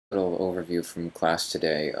Little overview from class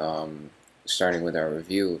today, starting with our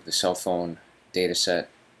review of the cell phone data set.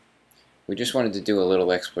 We just wanted to do a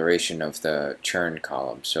little exploration of the churn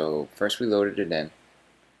column. So first we loaded it in,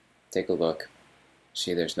 take a look,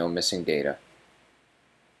 see there's no missing data,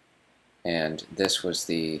 and this was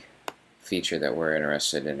the feature that we're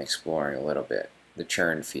interested in exploring a little bit, the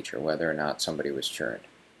churn feature, whether or not somebody was churned.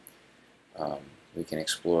 We can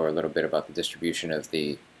explore a little bit about the distribution of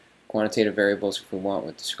the quantitative variables if we want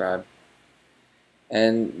with describe.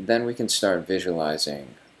 And then we can start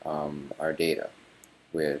visualizing our data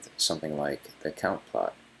with something like the count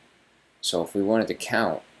plot. So if we wanted to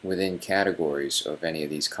count within categories of any of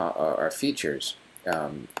these our features,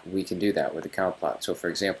 we can do that with the count plot. So for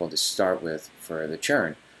example, to start with for the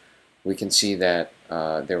churn, we can see that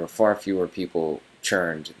there were far fewer people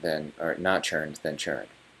churned than, or not churned than churned.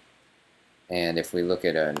 And if we look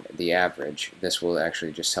at the average, this will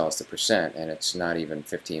actually just tell us the percent, and it's not even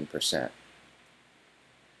 15%.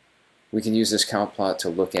 We can use this count plot to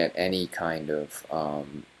look at any kind of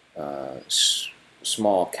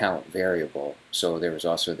small count variable. So there was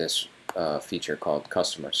also this feature called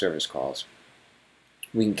customer service calls.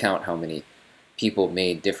 We can count how many people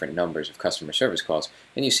made different numbers of customer service calls,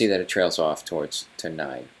 and you see that it trails off towards to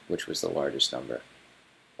 9, which was the largest number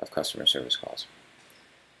of customer service calls.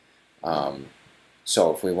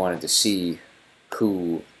 So if we wanted to see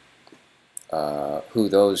who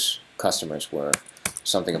those customers were,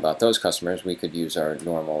 something about those customers, we could use our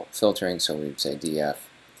normal filtering. So we would say df,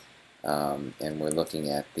 and we're looking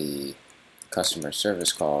at the customer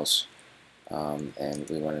service calls, and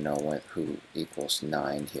we want to know who equals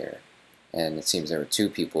 9 here. And it seems there were 2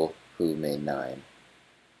 people who made 9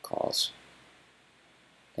 calls,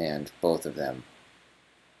 and both of them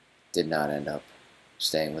did not end up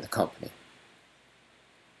staying with the company.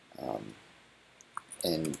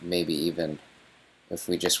 And maybe even if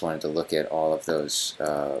we just wanted to look at all of those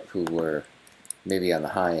who were maybe on the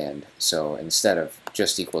high end, so instead of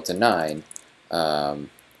just equal to 9,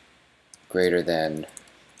 greater than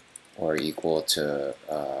or equal to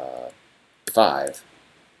 5,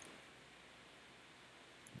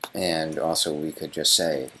 and also we could just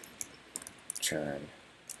say churn,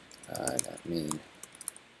 not mean.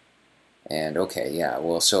 And okay, yeah,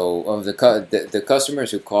 well, so of the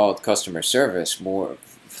customers who called customer service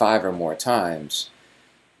 5 or more times,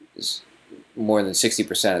 more than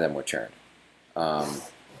 60% of them were churned.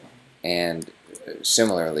 And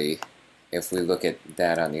similarly, if we look at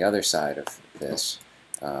that on the other side of this,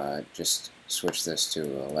 just switch this to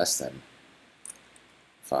less than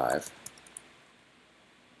 5,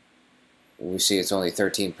 we see it's only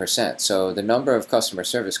 13%. So the number of customer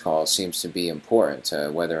service calls seems to be important to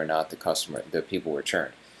whether or not the people were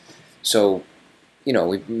churned. So, you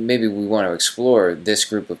know, maybe we want to explore this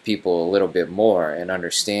group of people a little bit more and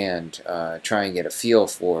understand, try and get a feel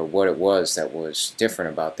for what it was that was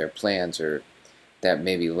different about their plans, or that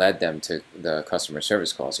maybe led them to the customer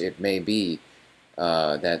service calls. It may be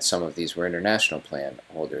that some of these were international plan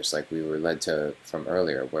holders, like we were led to from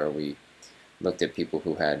earlier, where we looked at people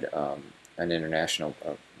who had an international,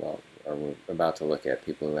 or we're about to look at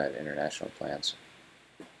people who had international plans.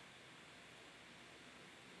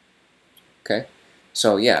 Okay,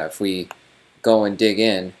 so yeah, if we go and dig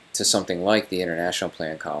in to something like the international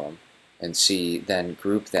plan column and then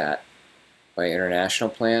group that by international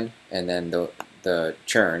plan, and then the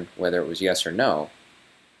churn, whether it was yes or no,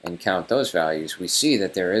 and count those values, we see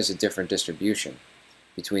that there is a different distribution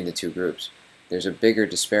between the two groups. There's a bigger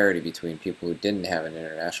disparity between people who didn't have an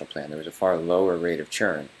international plan. There was a far lower rate of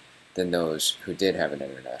churn than those who did have an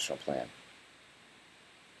international plan.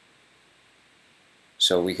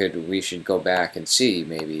 So we should go back and see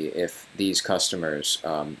maybe if these customers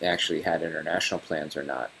actually had international plans or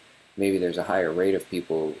not. Maybe there's a higher rate of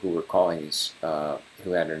people who were calling these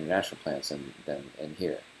who had international plans than in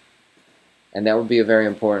here. And that would be a very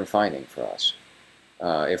important finding for us.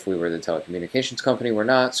 If we were the telecommunications company, we're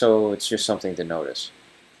not, so it's just something to notice.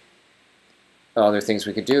 Other things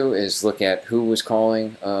we could do is look at who was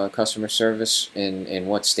calling customer service in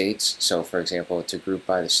what states. So for example, to group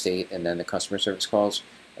by the state and then the customer service calls,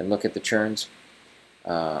 and look at the churns,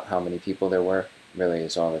 how many people there were, really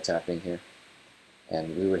is all that's happening here.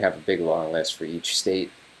 And we would have a big long list for each state.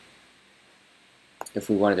 If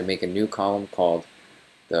we wanted to make a new column called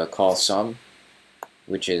the call sum,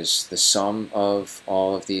 which is the sum of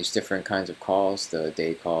all of these different kinds of calls, the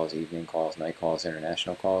day calls, evening calls, night calls,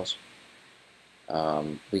 international calls.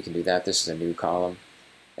 We can do that. This is a new column.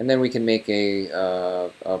 And then we can make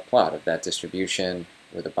a plot of that distribution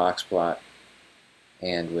with a box plot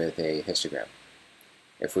and with a histogram.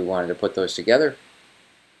 If we wanted to put those together,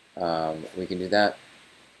 we can do that.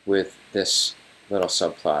 with this little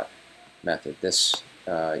subplot method. This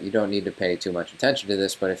you don't need to pay too much attention to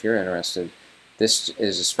this, but if you're interested, this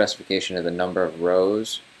is a specification of the number of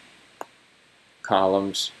rows,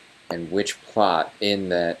 columns, and which plot in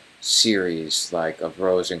that series, like of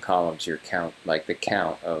rows and columns, your count, like the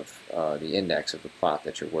count of the index of the plot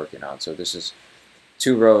that you're working on. So this is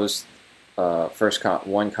 2 rows,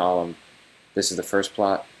 one column. This is the first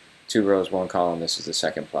plot. 2 rows, 1 column. This is the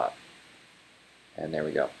second plot. And there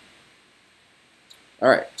we go. All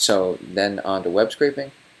right, so then on to web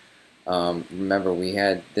scraping. Remember, we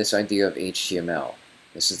had this idea of HTML.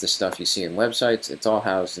 This is the stuff you see in websites. It's all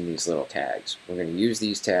housed in these little tags. We're going to use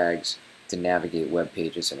these tags to navigate web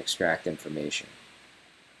pages and extract information.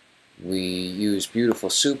 We use Beautiful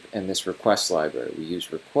Soup and this request library. We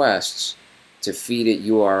use requests to feed it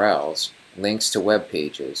URLs, links to web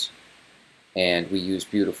pages, and we use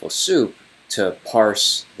Beautiful Soup to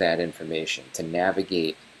parse that information, to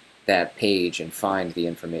navigate that page and find the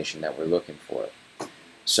information that we're looking for.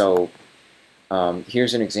 So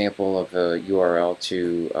here's an example of a URL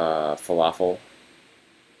to falafel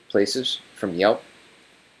places from Yelp.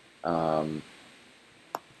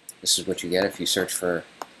 This is what you get if you search for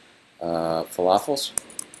falafels.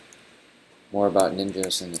 More about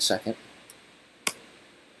ninjas in a second.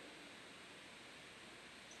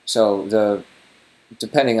 So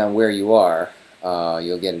depending on where you are,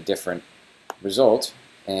 you'll get a different result.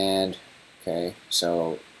 And okay,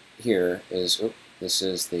 so here is, this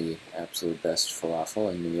is the absolute best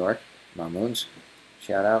falafel in New York, Mamoon's,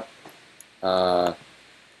 shout out.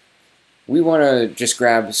 We want to just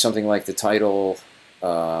grab something like the title,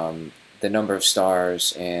 the number of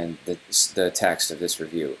stars, and the text of this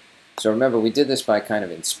review. So remember, we did this by kind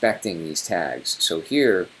of inspecting these tags. So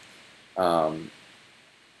here,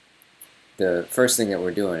 the first thing that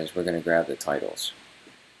we're doing is we're going to grab the titles.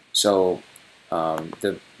 So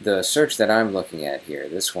the search that I'm looking at here,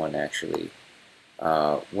 this one actually,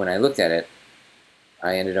 when I looked at it,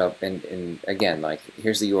 I ended up in again, like,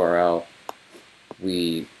 here's the URL.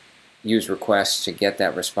 We use requests to get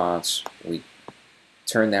that response. We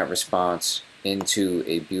turn that response into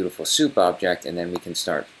a Beautiful Soup object, and then we can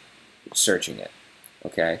start searching it.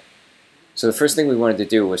 Okay? So the first thing we wanted to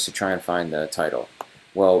do was to try and find the title.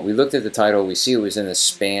 Well, we looked at the title. We see it was in the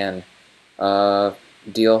span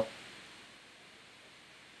deal.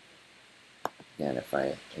 And if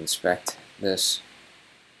I inspect this,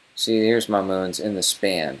 see, here's Mamoon's in the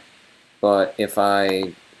span. But if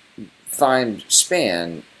I find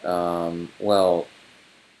span, well,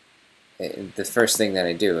 the first thing that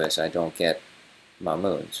I do is I don't get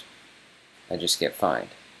Mamoon's. I just get find.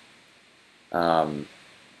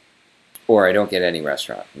 Or I don't get any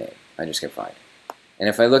restaurant name. I just get find. And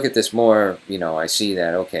if I look at this more, you know, I see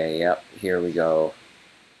that, okay, yep, here we go.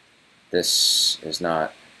 This is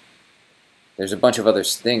not, there's a bunch of other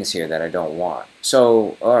things here that I don't want.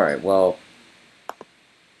 So, all right, well,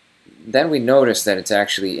 then we notice that it's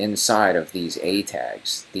actually inside of these A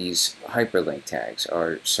tags. These hyperlink tags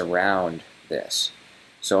surround this.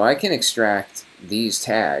 So I can extract these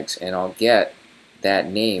tags and I'll get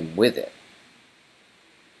that name with it.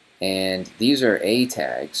 And these are A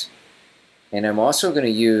tags. And I'm also going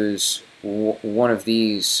to use one of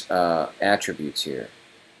these attributes here,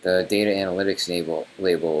 the data analytics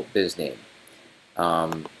label biz name.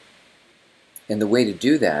 And the way to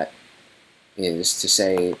do that is to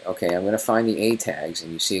say, okay, I'm going to find the A tags,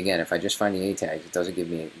 and you see again, if I just find the A tags, it doesn't give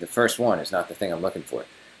me, the first one is not the thing I'm looking for.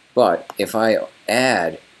 But if I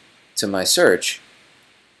add to my search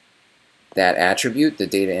that attribute, the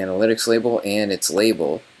data analytics label, and its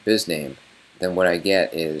label, biz name, then what I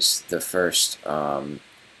get is the first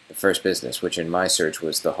business, which in my search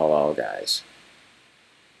was the halal guys.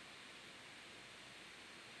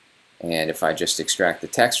 And if I just extract the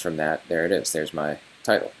text from that, there it is. There's my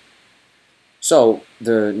title. So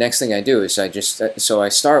the next thing I do is I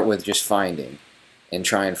start with just finding and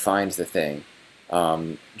try and find the thing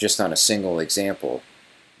just on a single example.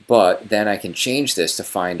 But then I can change this to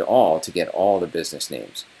find all to get all the business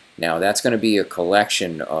names. Now that's going to be a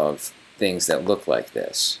collection of things that look like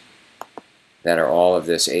this, that are all of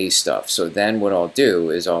this A stuff. So then what I'll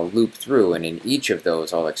do is I'll loop through, and in each of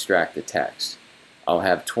those I'll extract the text. I'll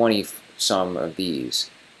have 20 some of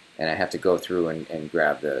these, and I have to go through and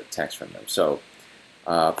grab the text from them. So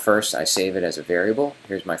first I save it as a variable.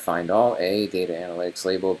 Here's my find all, A, data analytics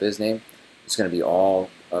label, biz name. It's going to be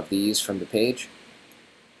all of these from the page.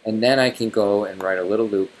 And then I can go and write a little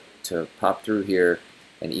loop to pop through here,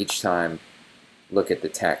 and each time look at the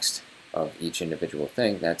text of each individual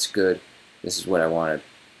thing. That's good. This is what I wanted.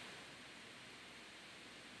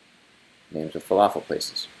 Names of falafel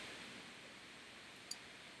places.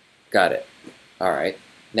 Got it. All right.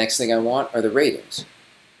 Next thing I want are the ratings.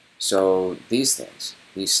 So these things,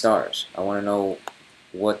 these stars, I want to know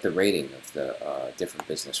what the rating of the different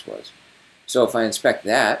business was. So if I inspect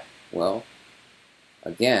that, well,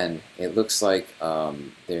 again, it looks like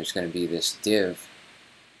there's going to be this div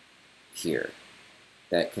here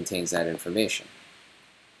that contains that information.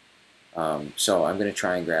 So I'm going to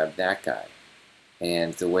try and grab that guy.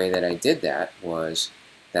 And the way that I did that was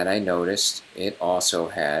that I noticed it also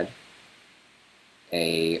had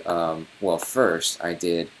a, well, first I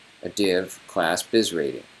did a div class biz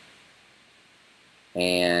rating.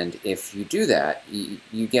 And if you do that,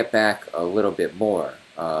 you get back a little bit more.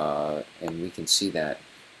 And we can see that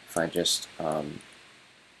if I just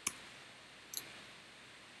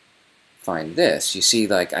find this. You see,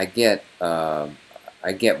 like, I get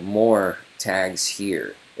more tags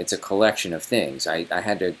here. It's a collection of things. I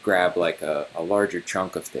had to grab like a larger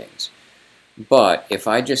chunk of things. But if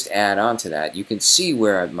I just add on to that, you can see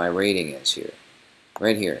where my rating is here.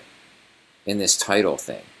 Right here. In this title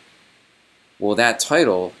thing. Well, that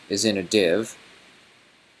title is in a div.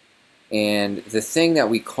 And the thing that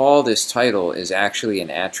we call this title is actually an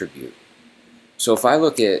attribute. So if I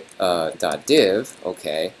look at .div,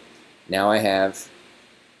 okay, now I have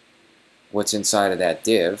what's inside of that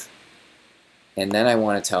div. And then I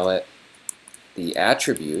want to tell it the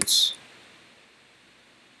attributes.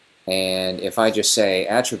 And if I just say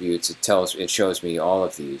attributes, it shows me all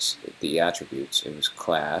of the attributes. It was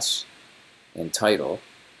class and title.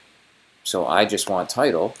 So I just want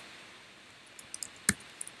title.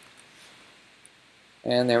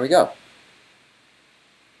 And there we go.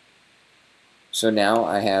 So now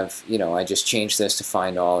I have, I just changed this to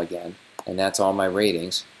find all again. And that's all my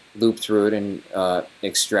ratings. Loop through it and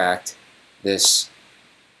extract this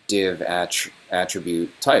div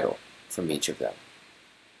attribute title from each of them.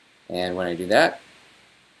 And when I do that,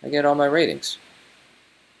 I get all my ratings.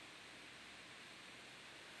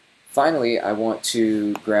 Finally, I want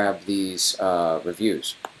to grab these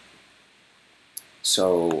reviews.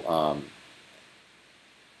 So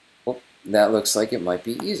that looks like it might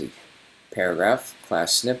be easy. Paragraph,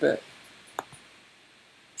 class snippet.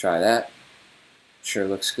 Try that. Sure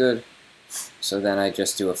looks good. So then I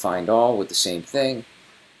just do a find all with the same thing.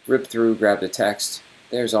 Rip through, grab the text.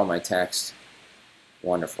 There's all my text.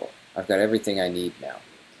 Wonderful. I've got everything I need now.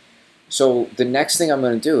 So the next thing I'm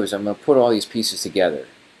going to do is I'm going to put all these pieces together.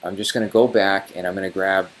 I'm just going to go back and I'm going to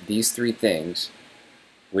grab these three things,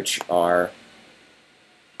 which are,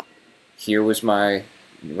 here was my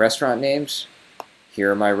restaurant names,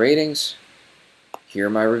 here are my ratings, here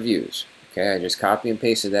are my reviews. Okay, I just copy and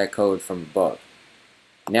pasted that code from above.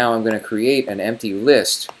 Now I'm going to create an empty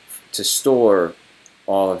list to store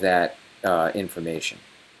all of that information.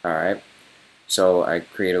 All right. So I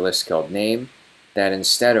create a list called name that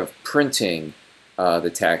instead of printing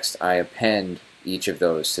the text, I append each of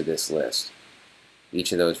those to this list,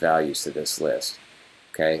 each of those values to this list.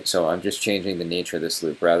 Okay, so I'm just changing the nature of this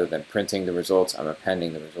loop. Rather than printing the results, I'm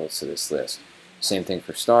appending the results to this list. Same thing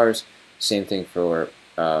for stars, same thing for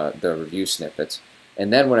the review snippets.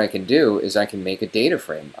 And then what I can do is I can make a data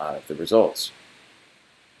frame out of the results.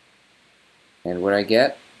 And what I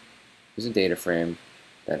get is a data frame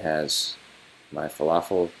that has my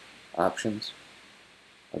falafel options,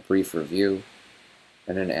 a brief review,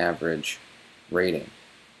 and an average rating.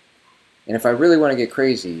 And if I really want to get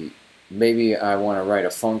crazy, maybe I want to write a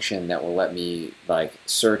function that will let me like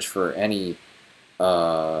search for any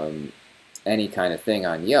kind of thing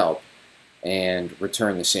on Yelp and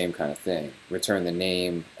return the same kind of thing. Return the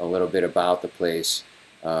name, a little bit about the place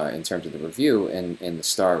in terms of the review, and the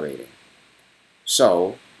star rating.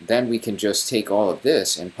 So then we can just take all of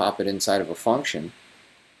this and pop it inside of a function,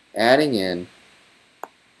 adding in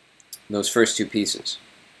those first two pieces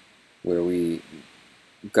where we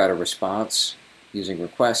got a response using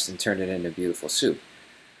request and turned it into beautiful soup.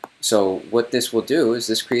 So what this will do is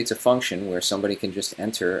this creates a function where somebody can just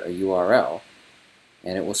enter a URL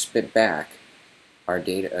and it will spit back our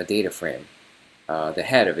a data frame, the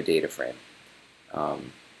head of a data frame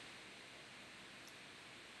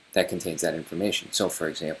that contains that information. So for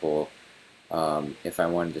example, if I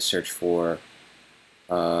wanted to search for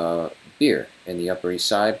beer in the Upper East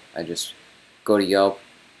Side, I just go to Yelp,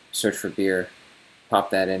 search for beer, pop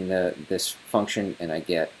that in this function, and I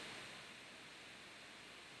get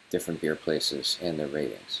different beer places and their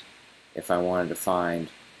ratings. If I wanted to find,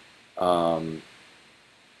 what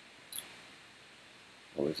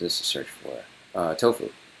was this to search for? Tofu.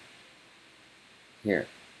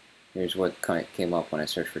 Here's what came up when I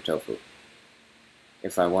searched for tofu.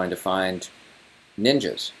 If I wanted to find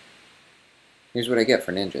ninjas, here's what I get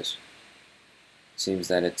for ninjas. Seems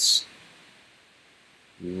that it's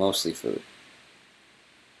mostly food.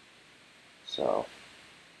 So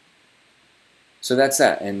that's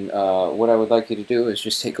that. And what I would like you to do is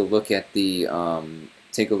just take a look at the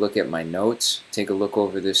take a look at my notes. Take a look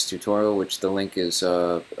over this tutorial, which the link is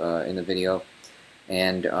in the video,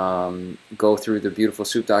 and go through the beautiful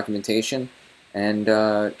soup documentation and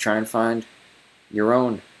try and find your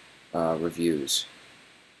own reviews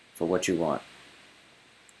for what you want.